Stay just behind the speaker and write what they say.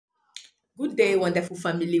Good day, wonderful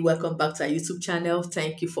family. Welcome back to our YouTube channel.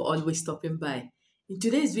 Thank you for always stopping by. In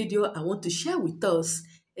today's video, I want to share with us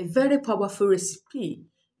a very powerful recipe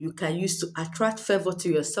you can use to attract favor to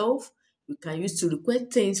yourself. You can use to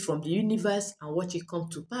request things from the universe and watch it come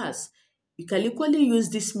to pass. You can equally use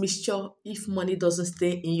this mixture if money doesn't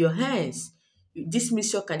stay in your hands. This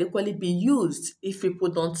mixture can equally be used if people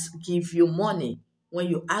don't give you money. When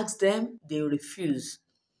you ask them, they refuse,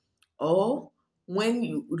 or when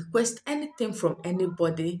you request anything from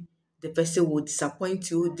anybody, the person will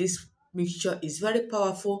disappoint you. This mixture is very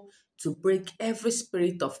powerful to break every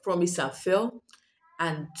spirit of promise and fail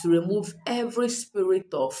and to remove every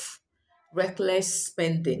spirit of reckless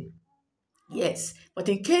spending. Yes, but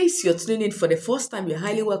in case you're tuning in for the first time, you're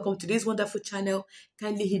highly welcome to this wonderful channel.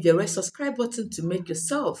 Kindly hit the red subscribe button to make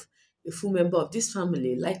yourself a full member of this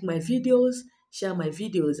family. Like my videos, share my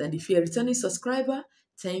videos, and if you're a returning subscriber,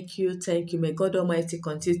 thank you, thank you. May God Almighty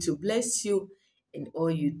continue to bless you in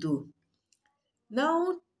all you do.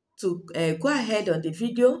 Now, to go ahead on the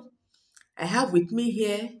video, I have with me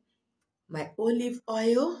here my olive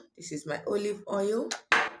oil. This is my olive oil.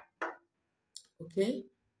 Okay,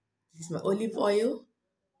 this is my olive oil.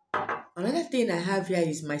 Another thing I have here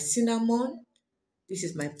is my cinnamon. This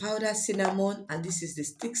is my powdered cinnamon, and this is the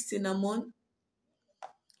stick cinnamon.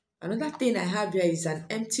 Another thing I have here is an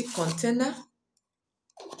empty container.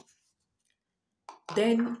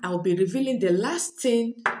 Then I'll be revealing the last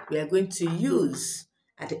thing we are going to use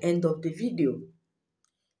at the end of the video.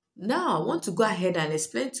 Now I want to go ahead and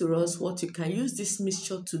explain to us what you can use this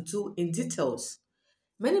mixture to do in details.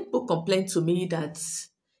 Many people complain to me that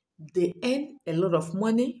they earn a lot of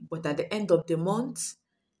money, but at the end of the month,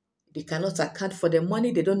 they cannot account for the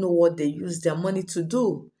money. They don't know what they use their money to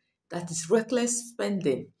do. That is reckless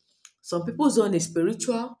spending. Some people's own is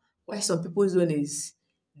spiritual, while some people's own is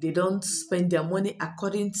they don't spend their money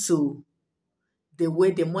according to the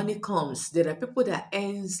way the money comes. There are people that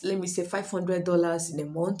earns, let me say, $500 in a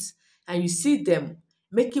month, and you see them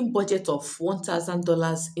making budget of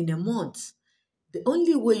 $1,000 in a month. The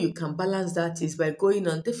only way you can balance that is by going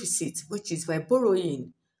on deficit, which is by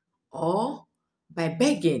borrowing or by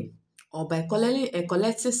begging or by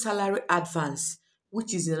collecting salary advance,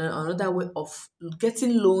 which is another way of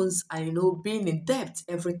getting loans and being in debt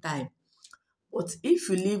every time. But if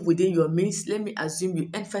you live within your means, let me assume you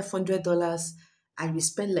earn $500 and you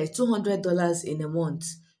spend like $200 in a month,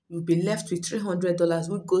 you'll be left with $300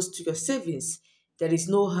 which goes to your savings. There is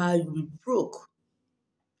no how you will be broke.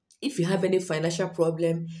 If you have any financial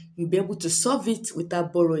problem, you'll be able to solve it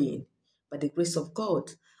without borrowing by the grace of God.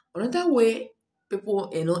 Another way people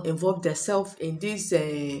involve themselves in this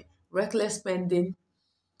reckless spending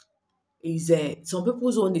is some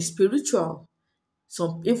people's own is spiritual.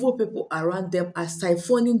 Some evil people around them are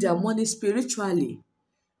siphoning their money spiritually.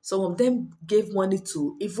 Some of them gave money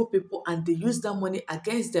to evil people and they use that money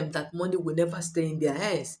against them. That money will never stay in their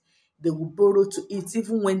hands. They will borrow to eat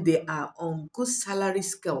even when they are on good salary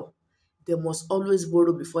scale. They must always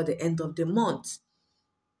borrow before the end of the month.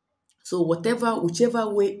 So whichever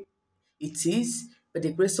way it is, by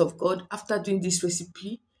the grace of God, after doing this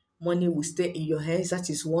recipe, money will stay in your hands. That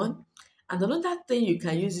is one. And another thing you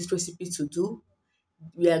can use this recipe to do,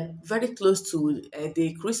 we are very close to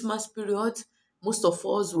the Christmas period. Most of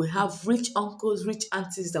us will have rich uncles, rich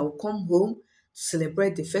aunties that will come home to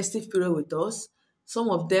celebrate the festive period with us. Some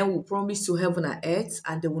of them will promise to heaven and earth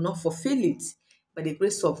and they will not fulfill it. By the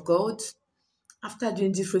grace of God, after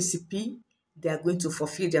doing this recipe, they are going to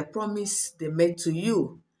fulfill their promise they made to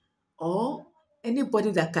you. Or anybody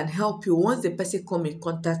that can help you, once the person come in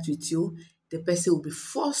contact with you, the person will be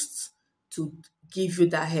forced to give you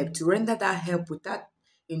that help, to render that help without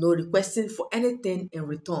requesting for anything in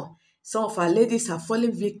return. Some of our ladies are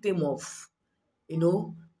falling victim of you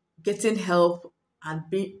know getting help and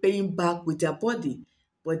paying back with their body.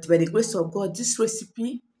 But by the grace of God, this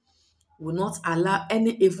recipe will not allow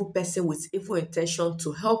any evil person with evil intention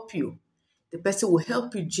to help you. The person will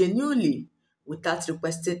help you genuinely without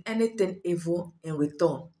requesting anything evil in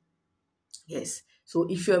return. Yes. So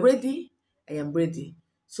if you're ready, I am ready.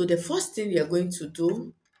 So the first thing you're going to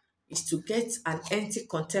do is to get an empty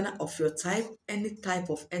container of your type, any type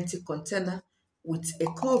of empty container with a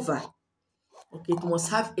cover. Okay, it must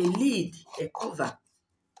have a lid, a cover.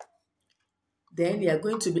 Then you are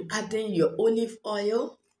going to be adding your olive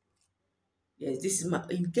oil. Yes, this is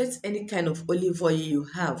you get any kind of olive oil you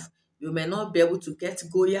have. You may not be able to get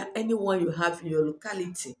Goya, anyone you have in your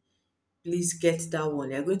locality. Please get that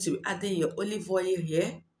one. You're going to be adding your olive oil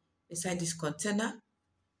here inside this container.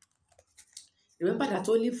 Remember that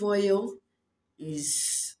olive oil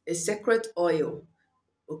is a sacred oil.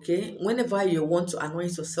 Okay, whenever you want to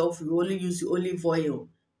anoint yourself, you only use the olive oil.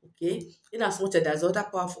 Okay, in as much as there's other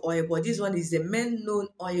powerful oil, but this one is the main known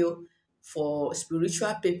oil for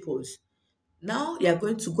spiritual purpose. Now you are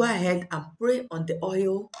going to go ahead and pray on the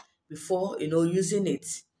oil before using it.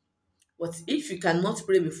 But if you cannot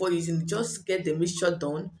pray before using it, just get the mixture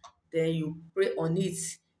done, then you pray on it,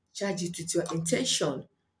 charge it with your intention.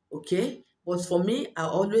 Okay? But for me, I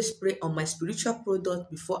always pray on my spiritual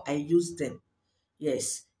product before I use them.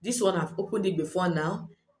 Yes, this one I've opened it before now,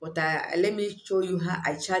 but let me show you how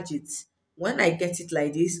I charge it. When I get it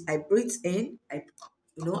like this, I breathe in, I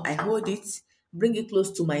hold it, bring it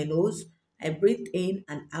close to my nose, I breathe in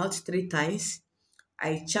and out 3 times.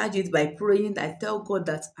 I charge it by praying. I tell God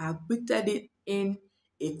that I've breathed it in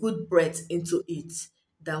a good breath into it.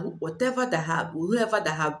 That whoever that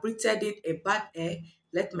have breathed in a bad air,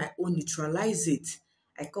 let my own neutralize it.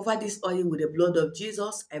 I cover this oil with the blood of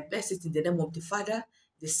Jesus. I bless it in the name of the Father,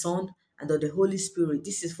 the Son, and of the Holy Spirit.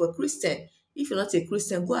 This is for Christian. If you're not a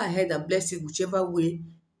Christian, go ahead and bless it whichever way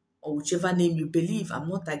or whichever name you believe. I'm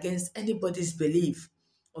not against anybody's belief.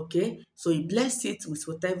 Okay, so you bless it with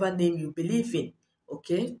whatever name you believe in.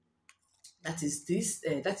 Okay, that is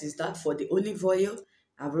that for the olive oil.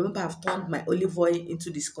 I remember I've turned my olive oil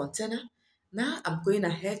into this container. Now I'm going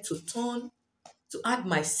ahead to add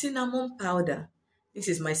my cinnamon powder. This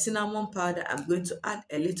is my cinnamon powder. I'm going to add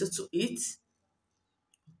a little to it.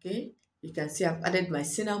 Okay, you can see I've added my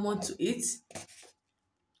cinnamon to it.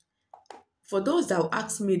 For those that will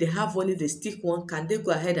ask me, they have only the stick one, can they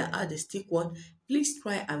go ahead and add the stick one? Please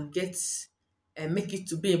try and get and make it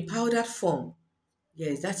to be in powdered form.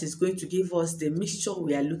 Yes, that is going to give us the mixture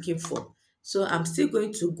we are looking for. So I'm still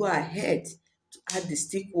going to go ahead to add the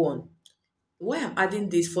stick one. Why I'm adding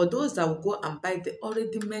this, for those that will go and buy the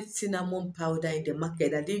already made cinnamon powder in the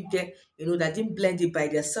market that didn't get, that didn't blend it by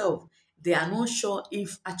themselves, they are not sure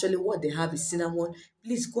if actually what they have is cinnamon.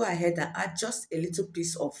 Please go ahead and add just a little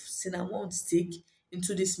piece of cinnamon stick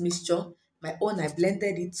into this mixture. My own, I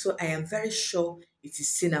blended it, so I am very sure it is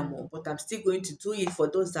cinnamon, but I'm still going to do it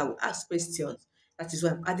for those that will ask questions. That is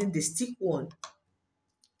why I'm adding the stick one.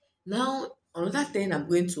 Now, another thing I'm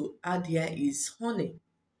going to add here is honey.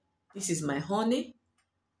 This is my honey.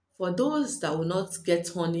 For those that will not get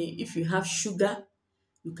honey, if you have sugar,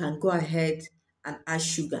 you can go ahead and add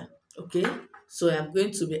sugar. Okay, so I'm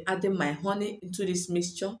going to be adding my honey into this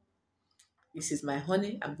mixture. This is my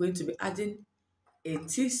honey. I'm going to be adding a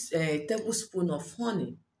tablespoon of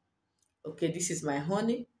honey. Okay, this is my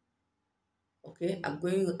honey. Okay, I'm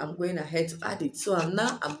going ahead to add it. So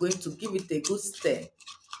I'm going to give it a good stir.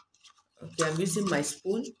 Okay, I'm using my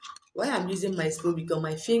spoon. Why I'm using my spoon? Because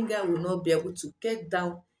my finger will not be able to get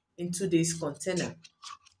down into this container.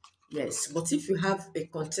 Yes, but if you have a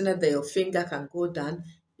container that your finger can go down,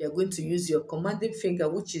 you're going to use your commanding finger,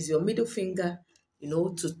 which is your middle finger,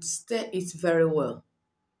 to stir it very well.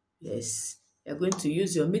 Yes, you're going to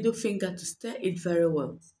use your middle finger to stir it very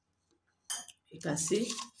well. You can see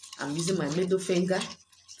I'm using my middle finger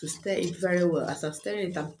to stir it very well. As I'm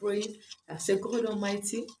stirring it, I'm praying. I say, God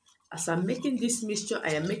Almighty, as I'm making this mixture,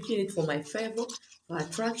 I am making it for my favor, for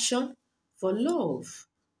attraction, for love.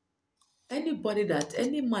 Any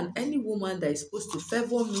man, any woman that is supposed to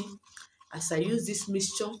favor me, as I use this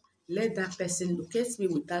mixture, let that person locate me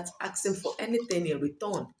without asking for anything in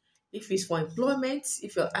return. If it's for employment,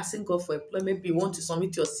 if you're asking God for employment, you want to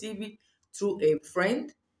submit your CV through a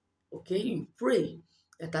friend, okay, you pray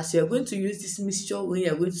that as you're going to use this mixture, when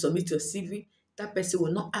you're going to submit your CV, that person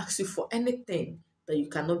will not ask you for anything that you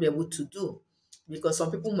cannot be able to do. Because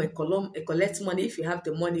some people may collect money. If you have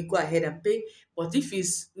the money, go ahead and pay. But if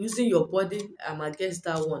it's using your body, I'm against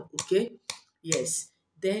that one, okay? Yes.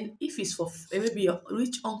 Then if it's for maybe your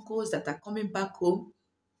rich uncles that are coming back home,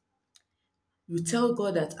 you tell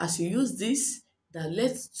God that as you use this, that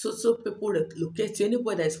let so people locate you.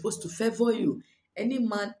 Anybody that is supposed to favor you, any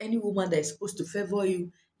man, any woman that is supposed to favor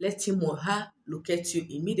you, let him or her locate you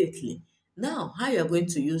immediately. Now, how you are going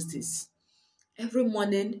to use this? Every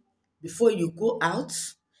morning before you go out,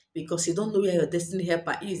 because you don't know where your destiny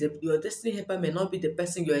helper is. Your destiny helper may not be the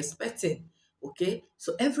person you're expecting. Okay,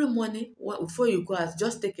 so every morning before you go out,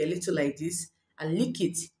 just take a little like this and lick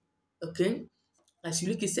it. Okay, as you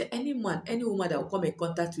lick it, say any man, any woman that will come in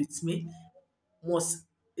contact with me must,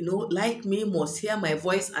 like me, must hear my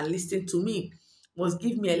voice and listen to me, must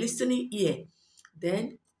give me a listening ear.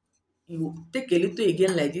 Then you take a little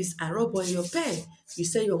again like this and rub on your pen. You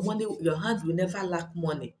say your hand will never lack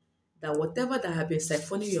money. That whatever that have been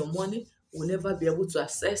siphoning your money will never be able to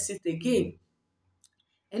access it again.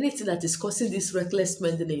 Anything that is causing this reckless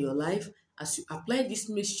spending in your life, as you apply this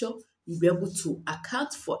mixture, you'll be able to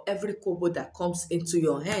account for every kobo that comes into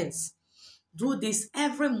your hands. Do this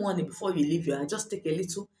every morning before you leave your house. Just take a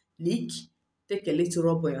little lick, take a little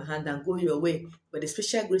rub on your hand and go your way. By the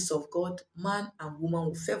special grace of God, man and woman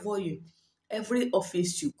will favor you. Every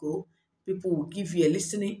office you go, people will give you a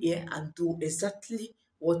listening ear and do exactly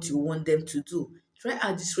what you want them to do. Try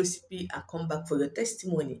out this recipe and come back for your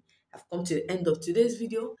testimony. I've come to the end of today's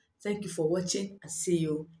video. Thank you for watching and see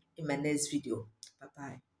you in my next video.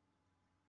 Bye-bye.